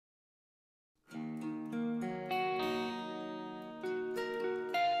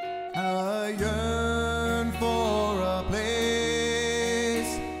yearn for a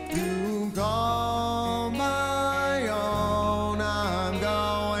place to call my own. I'm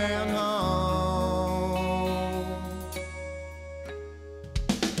going home.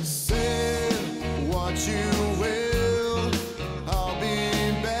 Say what you will, I'll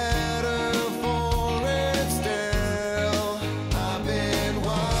be better for it still. I've been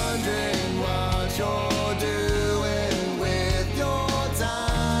wondering what you're doing with your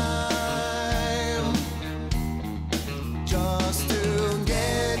time, just to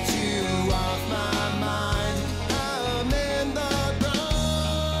get you off my mind. I'm in the grind.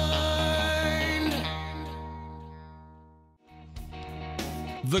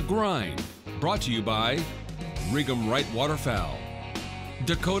 The Grind, brought to you by Rig'em Right Waterfowl,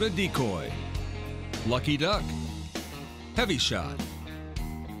 Dakota Decoy, Lucky Duck, Heavy Shot,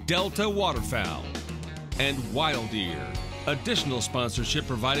 Delta Waterfowl, and Wild Ear. Additional sponsorship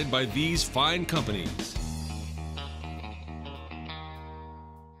provided by these fine companies.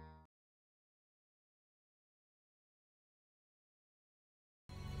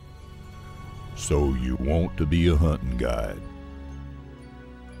 So you want to be a hunting guide?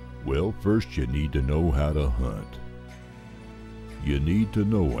 Well, first you need to know how to hunt. You need to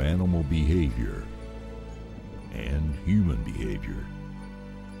know animal behavior and human behavior.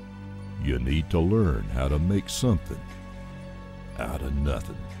 You need to learn how to make something out of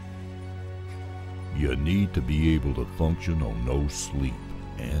nothing. You need to be able to function on no sleep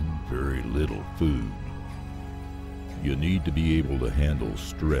and very little food. You need to be able to handle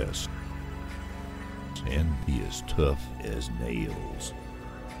stress and be as tough as nails.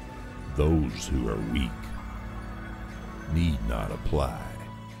 Those who are weak need not apply.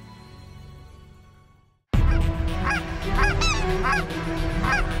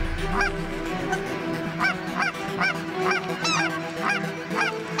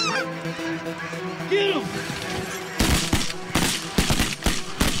 Get him!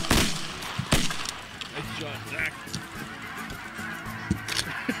 Nice shot, Zach.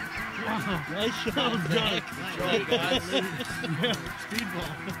 Wow, nice shot, Zach. Good job, guys.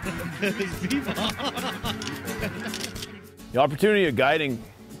 Speedball. The opportunity of guiding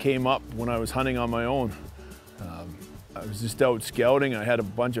came up when I was hunting on my own. I was just out scouting. I had a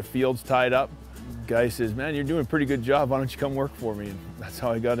bunch of fields tied up. The guy says, "Man, you're doing a pretty good job. Why don't you come work for me?" And that's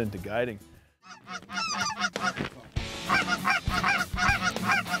how I got into guiding.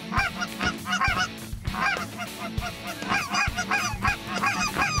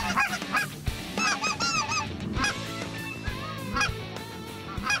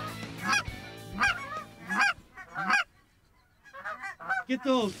 Get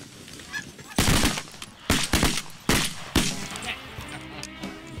those.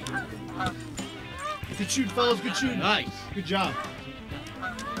 Good shooting, fellas. Good shooting. Nice. Good job.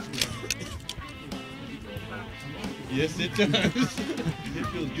 Yes, it does. It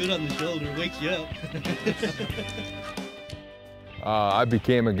feels good on the shoulder. Wakes you up. I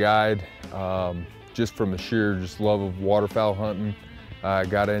became a guide just from a sheer love of waterfowl hunting. I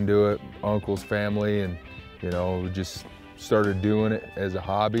got into it, uncle's family, and we just started doing it as a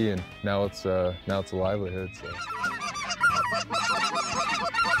hobby, and now it's a livelihood. So.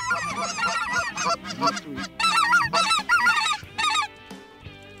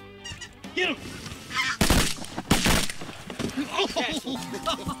 Get him!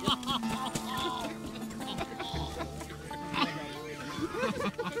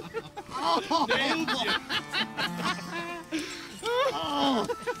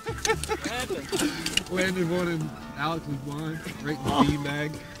 Landed one in Alex's blind, right in the bean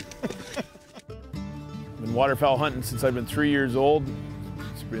bag. I've been waterfowl hunting since I've been 3 years old.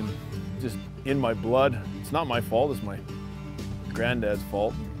 It's been just in my blood. It's not my fault, it's my granddad's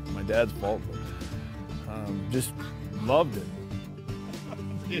fault, my dad's fault. But, just loved it.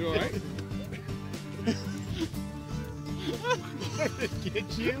 You all right? Did it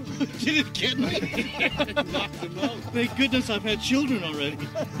get you? Did it get me? Knocked him out. Thank goodness I've had children already.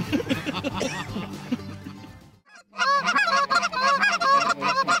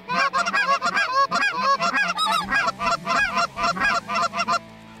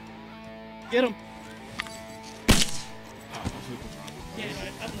 Get him.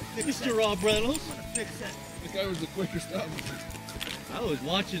 Mr. Rob Reynolds. I'm gonna fix that. This guy was the quickest up. I was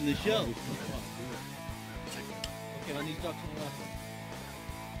watching the show. Okay, on these ducks on the left.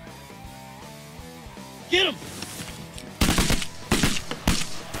 Get him!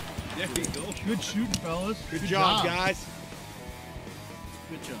 There you go. Good shooting, fellas. Good job, guys.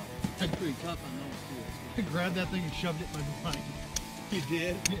 Good job. That's pretty tough on those two. I grabbed that thing and shoved it in my blind. You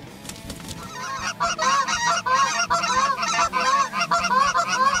did? Yeah.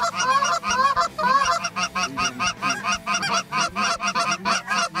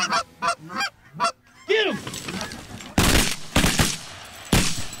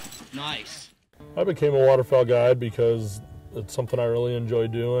 Nice. I became a waterfowl guide because it's something I really enjoy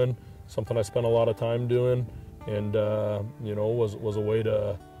doing, something I spent a lot of time doing, and you know, was a way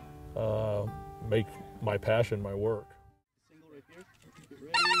to make my passion my work. Single right here. Get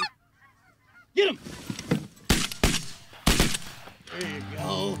ready. Get him! There you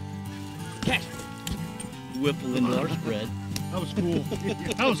go. Catch. Whipple into our spread. That was cool.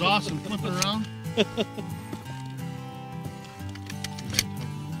 That was awesome. Flipping around.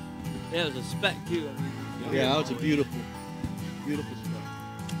 Yeah, it was a speck too. I mean, Yeah, that was a beautiful, beautiful spot.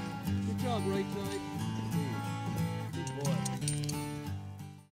 Good job, right side. Good boy.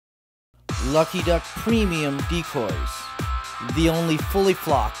 Lucky Duck Premium Decoys. The only fully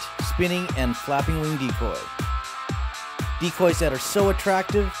flocked, spinning and flapping wing decoy. Decoys that are so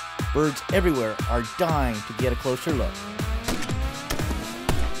attractive, birds everywhere are dying to get a closer look.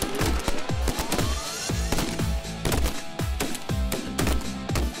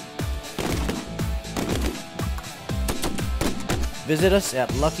 Visit us at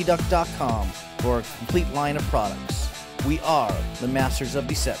luckyduck.com for a complete line of products. We are the masters of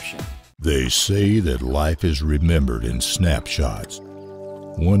deception. They say that life is remembered in snapshots.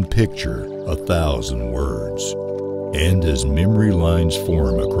 One picture, 1,000 words. And as memory lines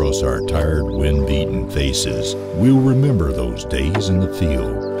form across our tired, wind-beaten faces, we'll remember those days in the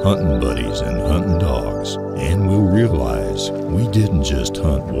field, hunting buddies and hunting dogs. And we'll realize we didn't just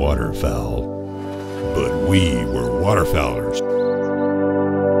hunt waterfowl, but we were waterfowlers.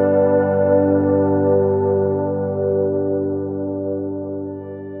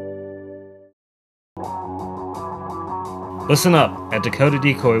 Listen up. At Dakota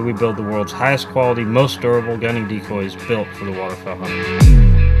Decoy, we build the world's highest quality, most durable gunning decoys built for the waterfowl hunter.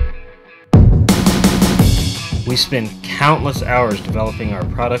 We spend countless hours developing our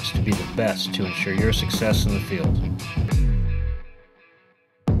products to be the best to ensure your success in the field.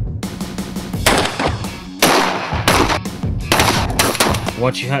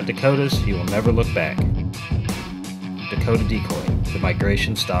 Once you hunt Dakotas, you will never look back. Dakota Decoy. The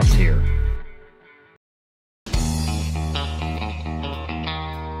migration stops here.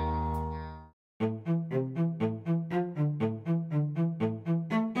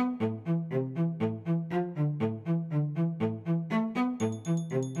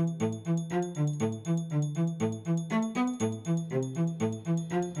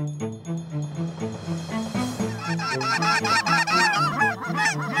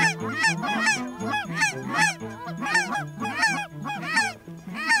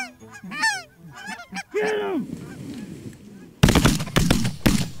 Get him!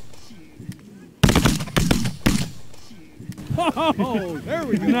 Oh, there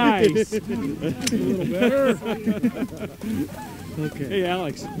we go. Nice. A little better. Okay. Hey,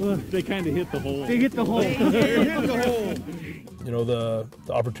 Alex, they kind of hit the hole. They hit the hole. They hit the hole. You know, the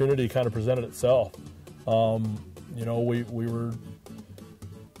opportunity kind of presented itself. You know, we were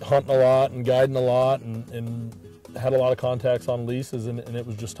hunting a lot and guiding a lot and had a lot of contacts on leases, and it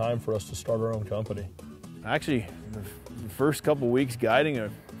was just time for us to start our own company. Actually, the first couple weeks guiding, I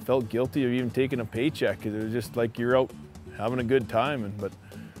felt guilty of even taking a paycheck because it was just like you're out having a good time. But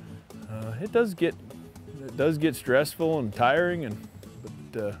it does get stressful and tiring,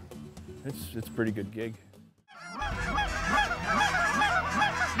 but it's a pretty good gig.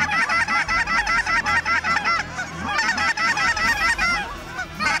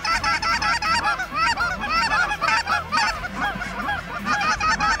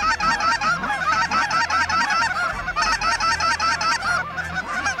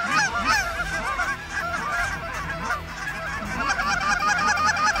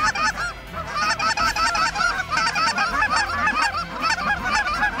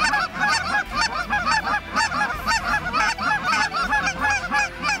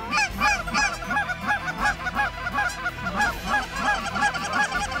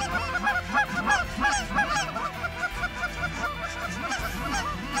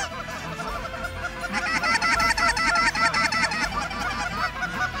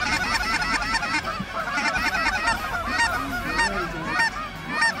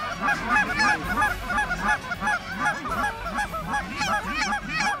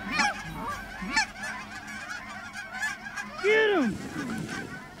 Get him!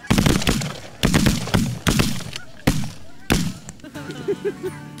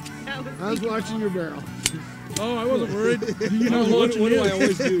 I was watching your barrel. Oh, I wasn't worried. You know what do I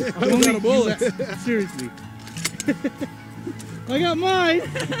always do? I don't got a bullet. Seriously. I got mine.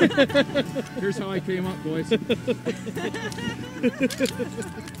 Here's how I came up, boys.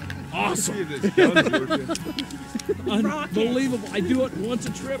 Awesome. Unbelievable. I do it once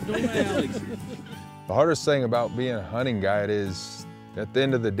a trip, don't I, Alex? The hardest thing about being a hunting guide is At the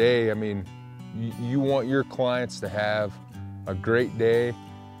end of the day, I mean, you want your clients to have a great day,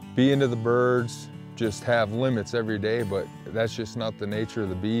 be into the birds, just have limits every day, but that's just not the nature of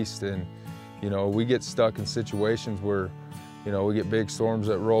the beast. And, you know, we get stuck in situations where, you know, we get big storms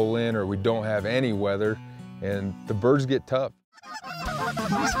that roll in, or we don't have any weather, and the birds get tough.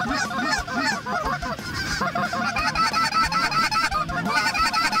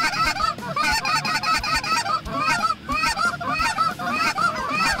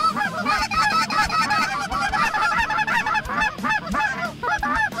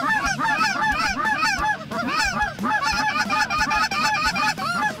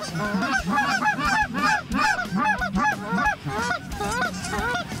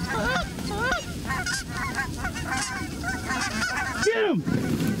 Get him!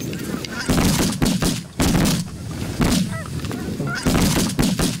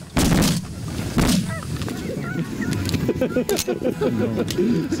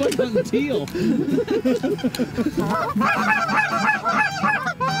 It's like hunting teal.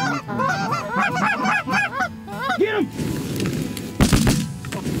 Get him!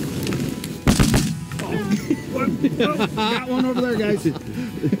 Got one over there, guys.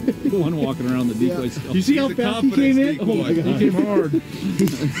 One walking around the decoy. Yeah. You see how fast he came in? Oh my God. He came hard.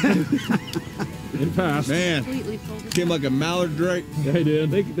 It passed. Man, came like a mallard drake. Yeah, he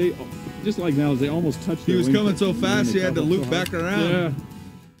did. They just like now, they almost touched. He was coming so fast, he had to loop back around. Yeah.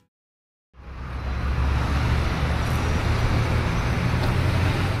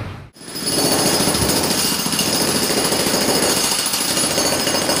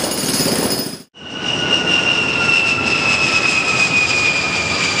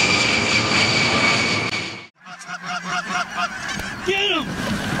 Get him!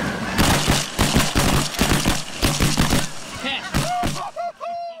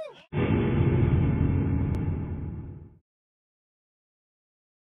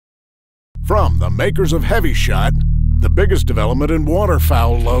 From the makers of Heavy Shot, the biggest development in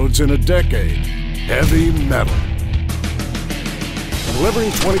waterfowl loads in a decade, Heavy Metal.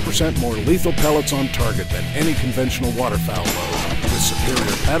 Delivering 20% more lethal pellets on target than any conventional waterfowl load, with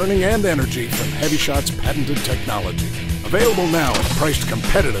superior patterning and energy from Heavy Shot's patented technology. Available now and priced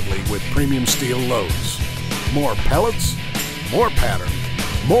competitively with premium steel loads. More pellets, more pattern,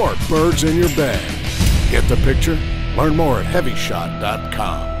 more birds in your bag. Get the picture? Learn more at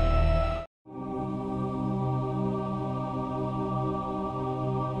HeavyShot.com.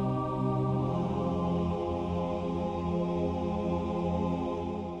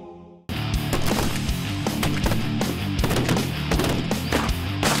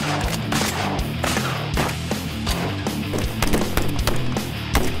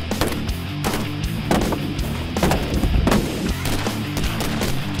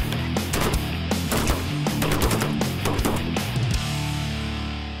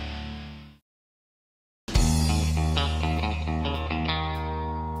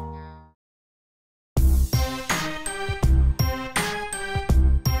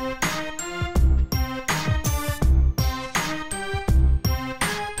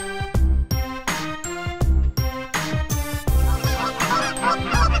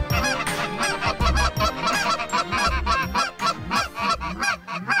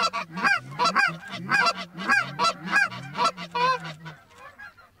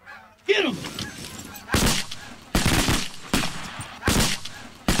 Get him!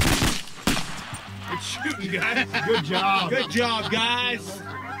 Good shooting, guys. Good job. Good job, guys.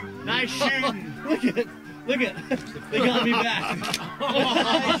 Nice shooting. Look at, they got me back.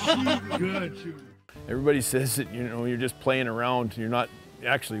 Nice shooting. Good shooting. Everybody says that, you know, you're just playing around, you're not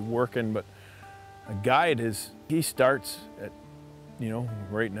actually working, but a guide he starts at, you know,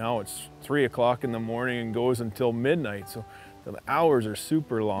 right now it's 3 o'clock in the morning and goes until midnight, so the hours are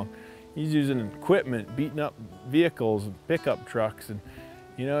super long. He's using equipment, beating up vehicles, pickup trucks, and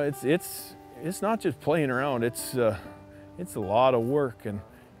you know, it's not just playing around. It's a lot of work, and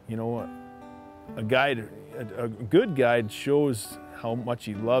you know what? A good guide shows how much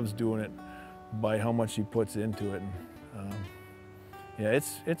he loves doing it by how much he puts into it. And, yeah,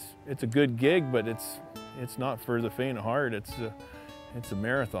 it's a good gig, but it's not for the faint of heart. It's a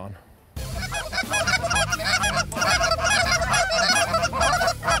marathon.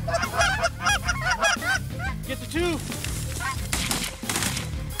 Get the two.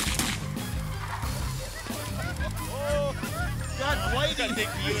 Oh, got Whitey.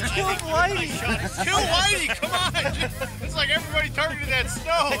 Killed Whitey. Kill Whitey, come on. It's like everybody targeted that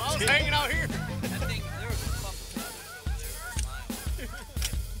snow. I was hanging out here.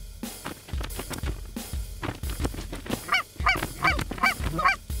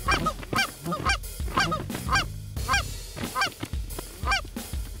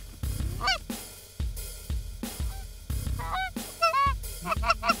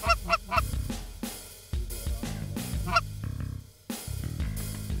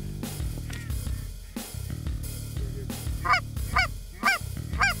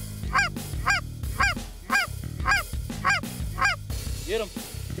 Get him.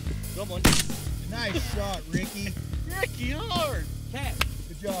 Come on. Nice shot, Ricky. Ricky, hard. Catch.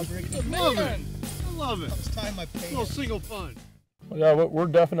 Good job, Ricky. I love it. I love it. It's time I pay. No single fun. Yeah, we're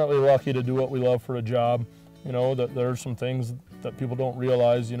definitely lucky to do what we love for a job. You know, that there's some things that people don't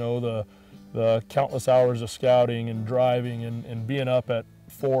realize, you know, the countless hours of scouting and driving and being up at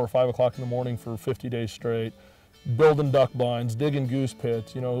 4 or 5 o'clock in the morning for 50 days straight, building duck blinds, digging goose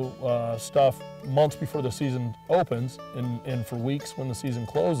pits, you know, stuff months before the season opens and for weeks when the season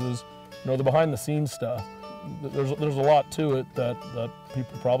closes, you know, the behind the scenes stuff. There's a lot to it that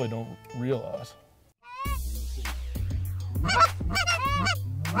people probably don't realize.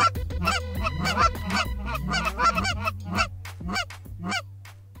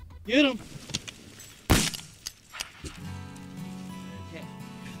 Get him. Good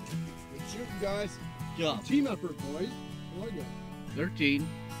shooting, guys. Job. Team effort, boys. I like it. 13.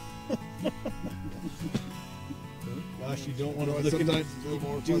 Gosh, you don't want to look at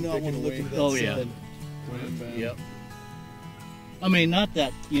do not want to look at that. Oh yeah. Yep. I mean, not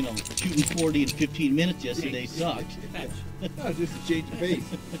that, you know, shooting 40 in 15 minutes yesterday sucked. No, just to change the pace.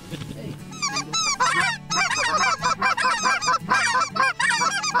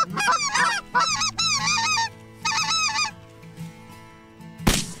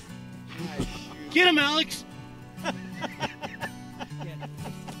 Get him, Alex!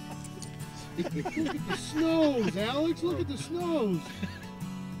 Look at the snows, Alex. Look at the snows.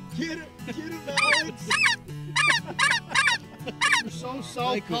 Get him, Alex! You're so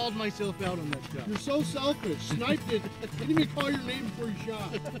selfish. I called myself out on that shot. You're so selfish. Sniped it. Didn't even call your name before you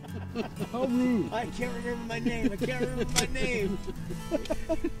shot. How rude. I can't remember my name. I can't remember my name.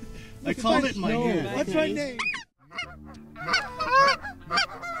 I called it in my head. What's my name?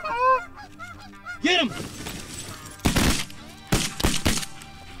 Get him!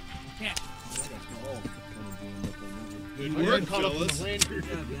 Good I work, got caught up in fellas. the land.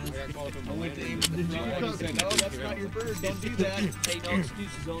 I went to aim for the Did you front. say, No, that's not your bird. Don't do that. Hey, no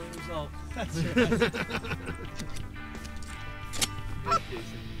excuses, only results. That's right.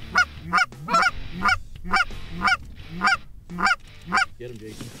 Get him,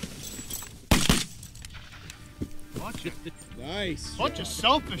 Jason. Watch it. Nice. Bunch of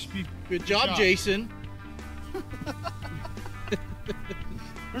selfish people. Good job, Jason.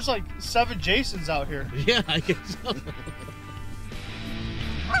 There's like 7 Jasons out here. Yeah, I guess so. Get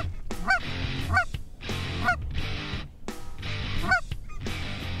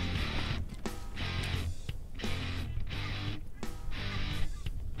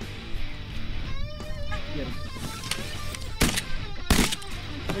him.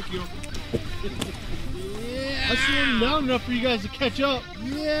 Thank you. Yeah. I slowed him down enough for you guys to catch up.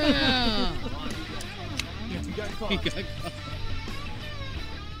 Yeah. You got caught. He got caught.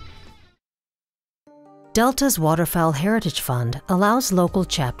 Delta's Waterfowl Heritage Fund allows local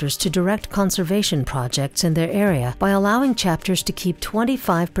chapters to direct conservation projects in their area by allowing chapters to keep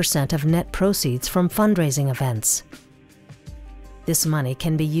 25% of net proceeds from fundraising events. This money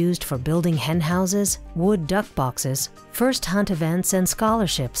can be used for building hen houses, wood duck boxes, first hunt events and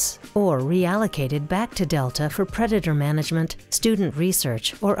scholarships, or reallocated back to Delta for predator management, student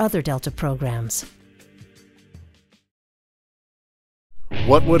research, or other Delta programs.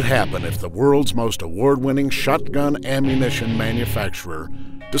 What would happen if the world's most award-winning shotgun ammunition manufacturer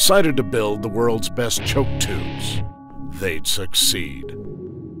decided to build the world's best choke tubes? They'd succeed.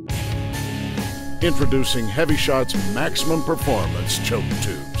 Introducing HeavyShot's maximum performance choke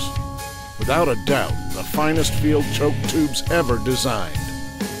tubes. Without a doubt, the finest field choke tubes ever designed.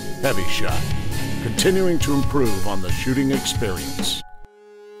 HeavyShot, continuing to improve on the shooting experience.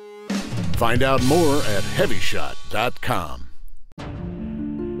 Find out more at HeavyShot.com.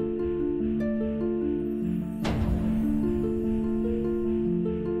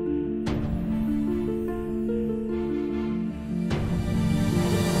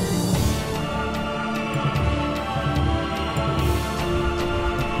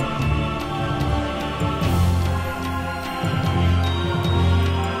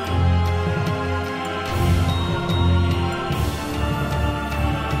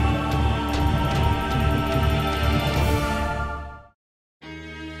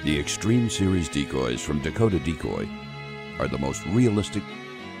 The Extreme Series decoys from Dakota Decoy are the most realistic,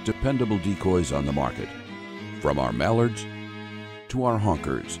 dependable decoys on the market. From our mallards to our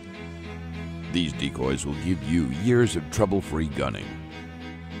honkers, these decoys will give you years of trouble-free gunning.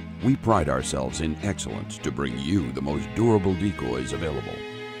 We pride ourselves in excellence to bring you the most durable decoys available.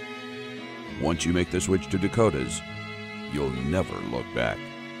 Once you make the switch to Dakotas, you'll never look back.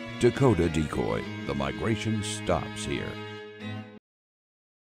 Dakota Decoy, the migration stops here.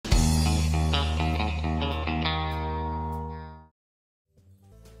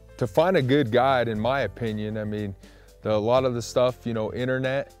 To find a good guide, in my opinion, I mean, a lot of the stuff, you know,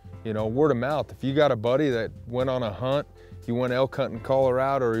 internet, you know, word of mouth. If you got a buddy that went on a hunt, he went elk hunting in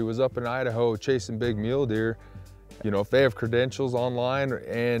Colorado, or he was up in Idaho chasing big mule deer, you know, if they have credentials online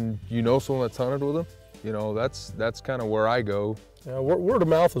and you know someone that's hunted with them, you know, that's kind of where I go. Yeah, word of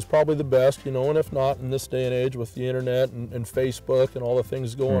mouth is probably the best, you know, and if not, in this day and age with the internet and Facebook and all the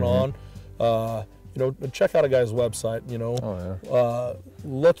things going on, you know, check out a guy's website, you know.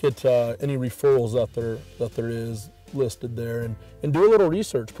 Look at any referrals that there is listed there, and do a little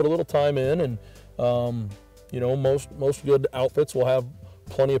research, put a little time in, and you know, most good outfits will have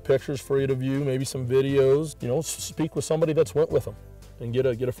plenty of pictures for you to view, maybe some videos. You know, speak with somebody that's went with them and get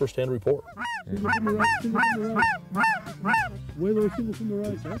a first-hand report. Way those people from the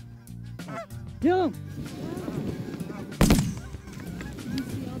right, huh? Yeah.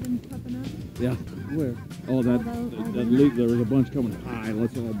 Yeah. Where? Oh, that leak. There was a bunch coming high.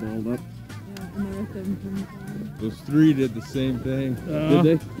 Let's all balled up. Those three did the same thing. Did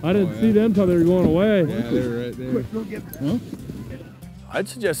they? I didn't see them until they were going away. Yeah, they were right there. Huh? I'd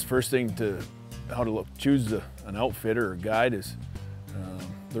suggest first thing how to choose an outfitter or guide is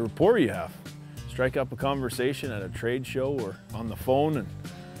the rapport you have. Strike up a conversation at a trade show or on the phone and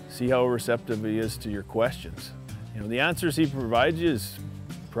see how receptive he is to your questions. You know, the answers he provides you is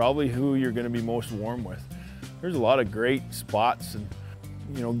probably who you're going to be most warm with. There's a lot of great spots and,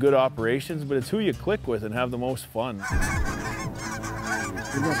 you know, good operations, but it's who you click with and have the most fun. What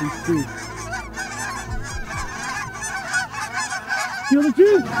about these two? Kill the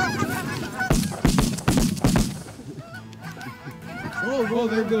two! Oh,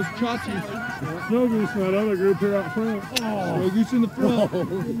 there goes Chachi. Snow goose from that other group here out front. Snow goose in the front.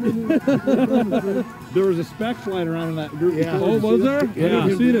 There was a speck flying around in that group. Yeah. Oh, was there? Yeah. I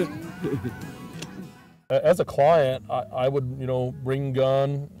didn't see it. As a client, I would, you know, bring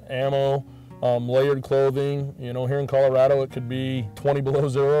gun, ammo, layered clothing. You know, here in Colorado, it could be 20 below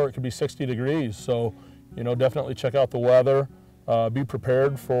zero, or it could be 60 degrees. So, you know, definitely check out the weather. Be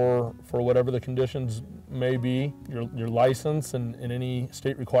prepared for whatever the conditions may be, your license and any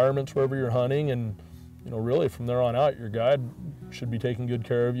state requirements wherever you're hunting, and you know, really from there on out, your guide should be taking good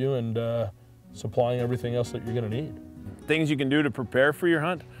care of you and supplying everything else that you're going to need. Things you can do to prepare for your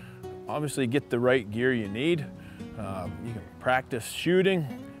hunt: obviously get the right gear you need. You can practice shooting.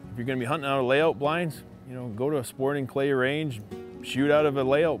 If you're going to be hunting out of layout blinds, you know, go to a sporting clay range, shoot out of a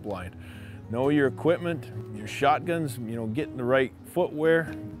layout blind. Know your equipment, your shotguns, you know, get in the right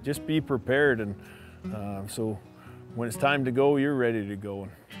footwear, just be prepared, and so when it's time to go, you're ready to go.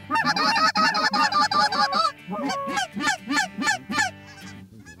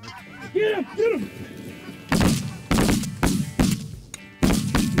 Get him! Get him!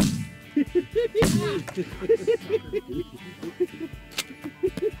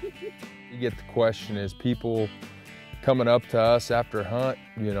 You get the question is people coming up to us after a hunt,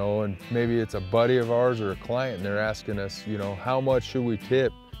 you know, and maybe it's a buddy of ours or a client, and they're asking us, you know, how much should we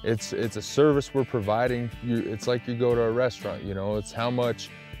tip? It's a service we're providing. It's like you go to a restaurant, you know, it's how much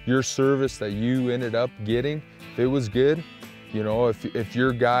your service that you ended up getting. If it was good, you know, if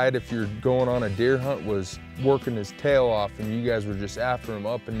your guide, if you're going on a deer hunt, was working his tail off and you guys were just after him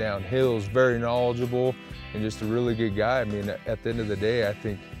up and down hills, very knowledgeable and just a really good guy, I mean, at the end of the day, I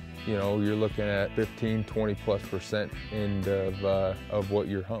think, you know, you're looking at 15, 20+% end of what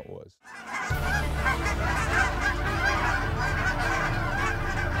your hunt was.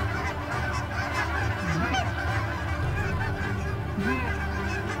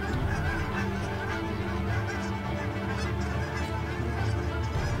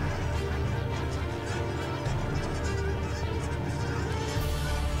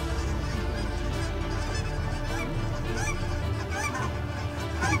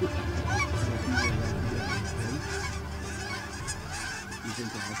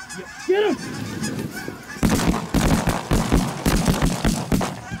 Get him!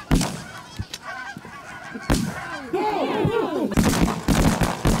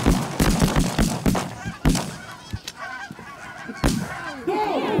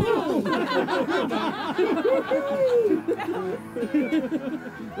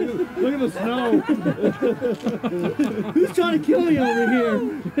 Look at the snow. Who's trying to kill me over here?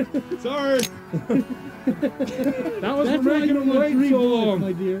 Sorry. That was for making him wait so long,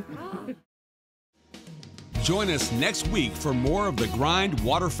 my dear. Join us next week for more of The Grind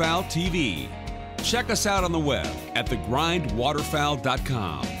Waterfowl TV. Check us out on the web at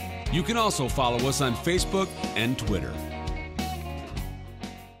thegrindwaterfowl.com. You can also follow us on Facebook and Twitter.